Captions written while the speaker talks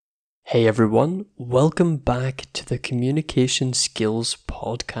Hey everyone, welcome back to the Communication Skills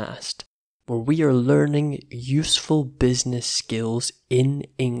Podcast, where we are learning useful business skills in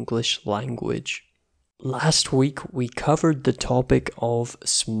English language. Last week we covered the topic of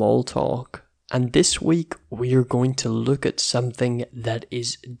small talk, and this week we are going to look at something that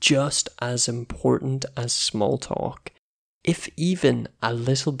is just as important as small talk, if even a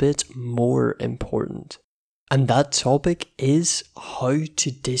little bit more important. And that topic is how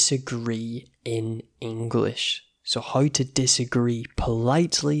to disagree in English. So how to disagree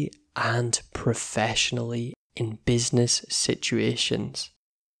politely and professionally in business situations.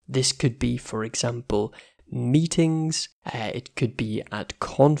 This could be, for example, meetings, it could be at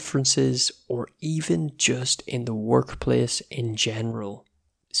conferences, or even just in the workplace in general.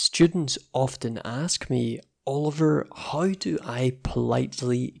 Students often ask me, Oliver, how do I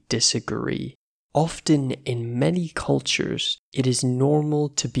politely disagree? Often in many cultures, it is normal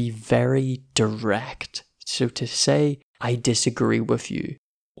to be very direct. So to say, I disagree with you,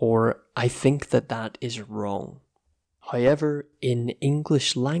 or I think that is wrong. However, in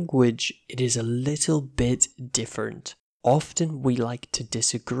English language, it is a little bit different. Often we like to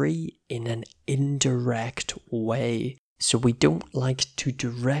disagree in an indirect way. So we don't like to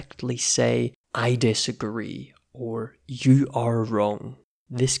directly say, I disagree, or you are wrong.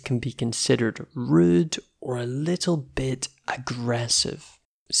 This can be considered rude or a little bit aggressive.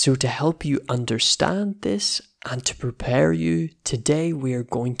 So to help you understand this and to prepare you, today we are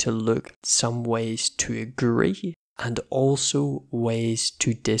going to look at some ways to agree and also ways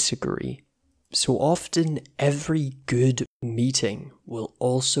to disagree. So often every good meeting will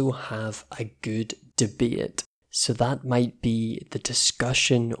also have a good debate. So that might be the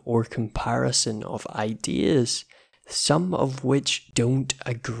discussion or comparison of ideas, some of which don't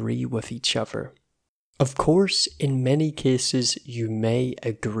agree with each other. Of course, in many cases, you may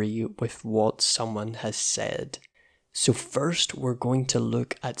agree with what someone has said. So first, we're going to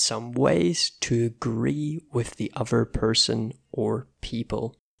look at some ways to agree with the other person or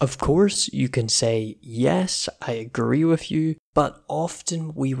people. Of course, you can say, yes, I agree with you, but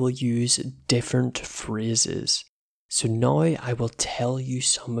often we will use different phrases. So now I will tell you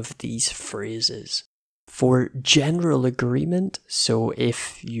some of these phrases. For general agreement, so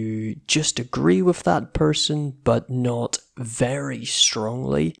if you just agree with that person but not very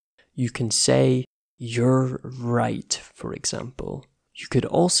strongly, you can say, you're right, for example. You could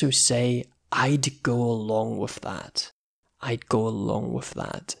also say, I'd go along with that. I'd go along with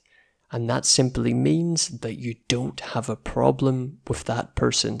that. And that simply means that you don't have a problem with that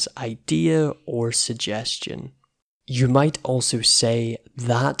person's idea or suggestion. You might also say,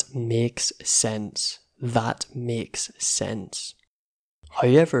 that makes sense. That makes sense.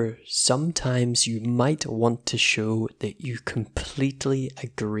 However, sometimes you might want to show that you completely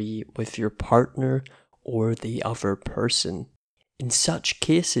agree with your partner or the other person. In such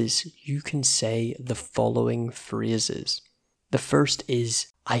cases, you can say the following phrases. The first is,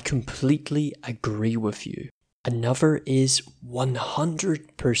 I completely agree with you. Another is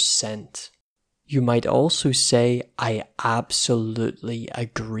 100%. You might also say, I absolutely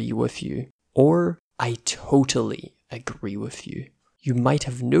agree with you. Or, I totally agree with you. You might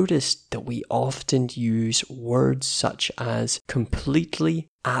have noticed that we often use words such as completely,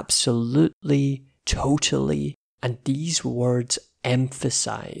 absolutely, totally, and these words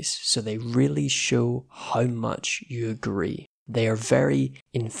emphasize, so they really show how much you agree. They are very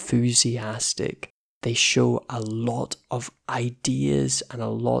enthusiastic. They show a lot of ideas and a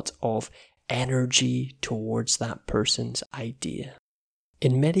lot of energy towards that person's idea.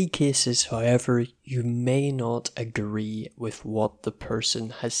 In many cases, however, you may not agree with what the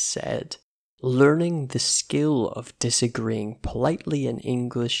person has said. Learning the skill of disagreeing politely in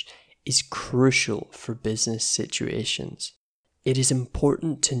English is crucial for business situations. It is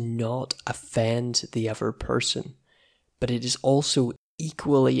important to not offend the other person, but it is also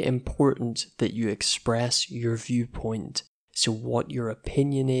equally important that you express your viewpoint. So what your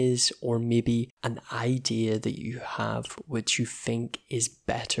opinion is, or maybe an idea that you have which you think is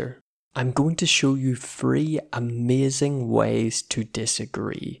better. I'm going to show you 3 amazing ways to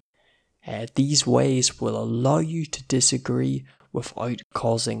disagree. These ways will allow you to disagree without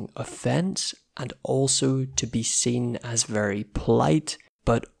causing offense and also to be seen as very polite,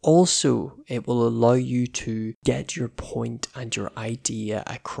 but also it will allow you to get your point and your idea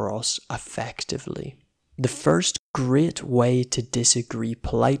across effectively. The first great way to disagree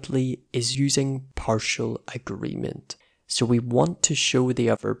politely is using partial agreement. So we want to show the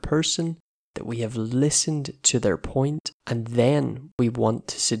other person that we have listened to their point, and then we want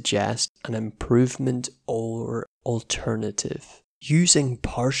to suggest an improvement or alternative. Using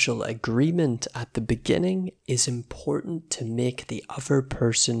partial agreement at the beginning is important to make the other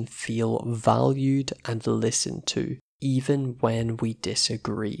person feel valued and listened to, even when we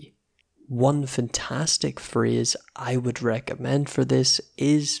disagree. One fantastic phrase I would recommend for this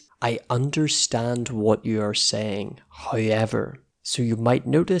is, "I understand what you are saying, however." So you might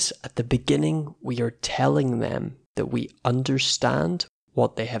notice at the beginning we are telling them that we understand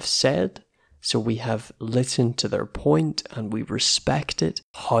what they have said, so we have listened to their point and we respect it.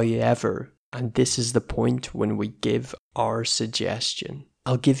 However, and this is the point when we give our suggestion.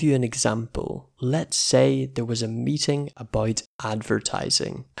 I'll give you an example. Let's say there was a meeting about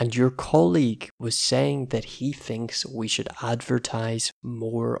advertising and your colleague was saying that he thinks we should advertise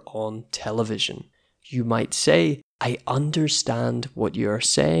more on television. You might say, "I understand what you are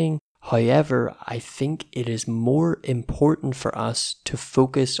saying. However, I think it is more important for us to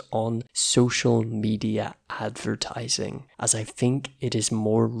focus on social media advertising, as I think it is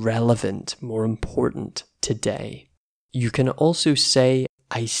more relevant, more important today." You can also say,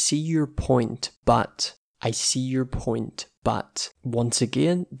 "I see your point, but." I see your point, but. Once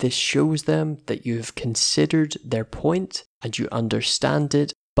again, this shows them that you have considered their point and you understand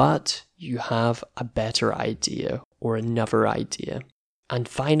it, but you have a better idea or another idea. And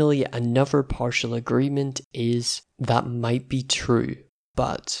finally, another partial agreement is, "That might be true,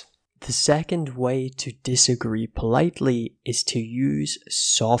 but." The second way to disagree politely is to use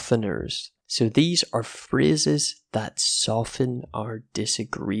softeners. So these are phrases that soften our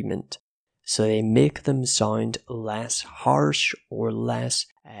disagreement. So they make them sound less harsh or less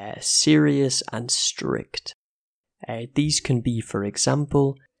serious and strict. These can be, for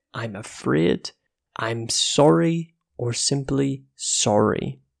example, "I'm afraid," "I'm sorry," or simply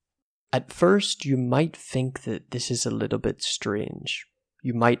 "sorry." At first, you might think that this is a little bit strange.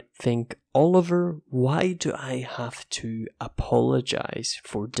 You might think, "Oliver, why do I have to apologize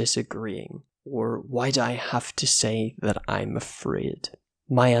for disagreeing? Or why do I have to say that I'm afraid?"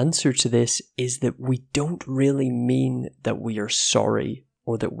 My answer to this is that we don't really mean that we are sorry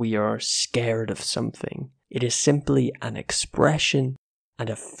or that we are scared of something. It is simply an expression and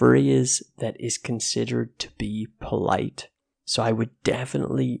a phrase that is considered to be polite. So I would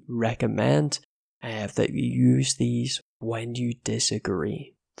definitely recommend that you use these when you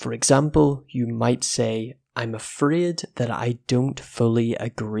disagree. For example, you might say, "I'm afraid that I don't fully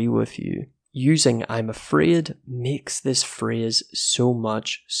agree with you." Using "I'm afraid" makes this phrase so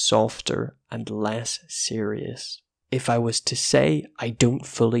much softer and less serious. If I was to say, "I don't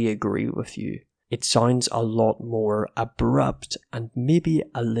fully agree with you," it sounds a lot more abrupt and maybe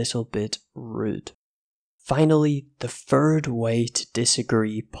a little bit rude. Finally, the third way to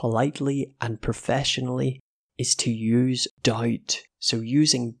disagree politely and professionally is to use doubt. So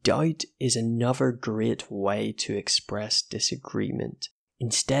using doubt is another great way to express disagreement.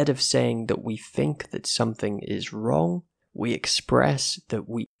 Instead of saying that we think that something is wrong, we express that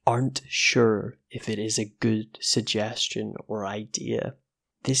we aren't sure if it is a good suggestion or idea.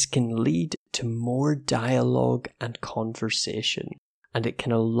 This can lead to more dialogue and conversation, and it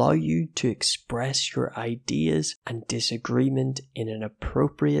can allow you to express your ideas and disagreement in an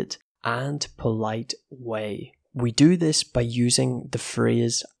appropriate and polite way. We do this by using the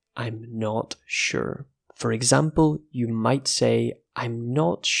phrase, "I'm not sure." For example, you might say, "I'm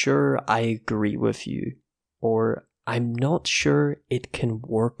not sure I agree with you," or "I'm not sure it can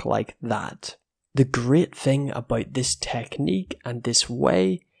work like that." The great thing about this technique and this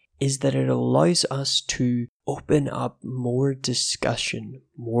way is that it allows us to open up more discussion,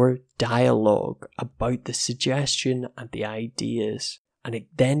 more dialogue about the suggestion and the ideas. And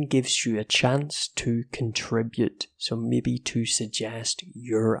it then gives you a chance to contribute, so maybe to suggest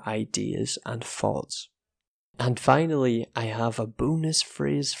your ideas and thoughts. And finally, I have a bonus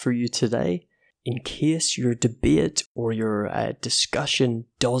phrase for you today. In case your debate or your discussion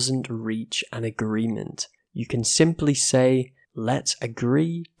doesn't reach an agreement, you can simply say, "Let's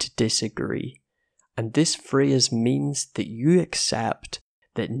agree to disagree." And this phrase means that you accept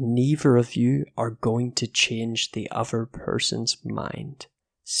that neither of you are going to change the other person's mind.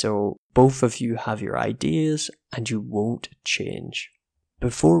 So both of you have your ideas and you won't change.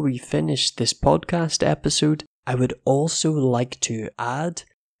 Before we finish this podcast episode, I would also like to add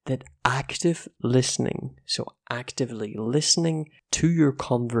that active listening, so actively listening to your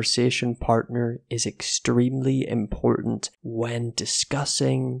conversation partner, is extremely important when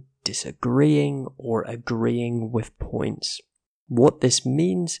discussing, disagreeing, or agreeing with points. What this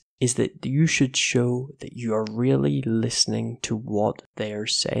means is that you should show that you are really listening to what they are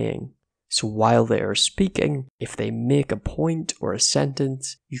saying. So while they are speaking, if they make a point or a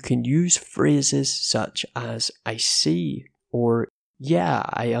sentence, you can use phrases such as "I see," or "Yeah,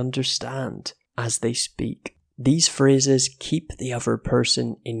 I understand," as they speak. These phrases keep the other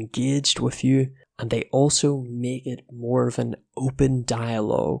person engaged with you, and they also make it more of an open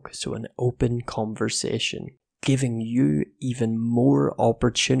dialogue, so an open conversation, giving you even more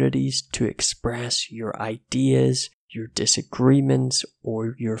opportunities to express your ideas, your disagreements,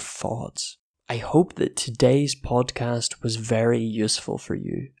 or your thoughts. I hope that today's podcast was very useful for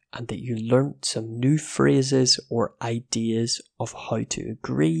you and that you learnt some new phrases or ideas of how to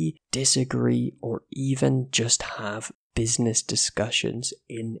agree, disagree, or even just have business discussions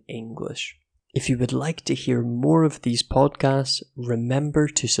in English. If you would like to hear more of these podcasts, remember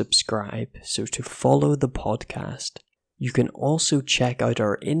to subscribe, so to follow the podcast. You can also check out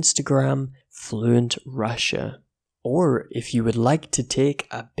our Instagram, Fluent Russia. Or if you would like to take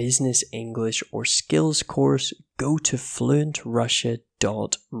a business English or skills course, go to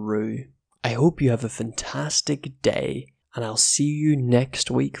fluentrussia.ru. I hope you have a fantastic day, and I'll see you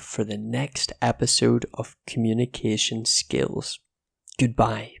next week for the next episode of Communication Skills.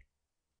 Goodbye.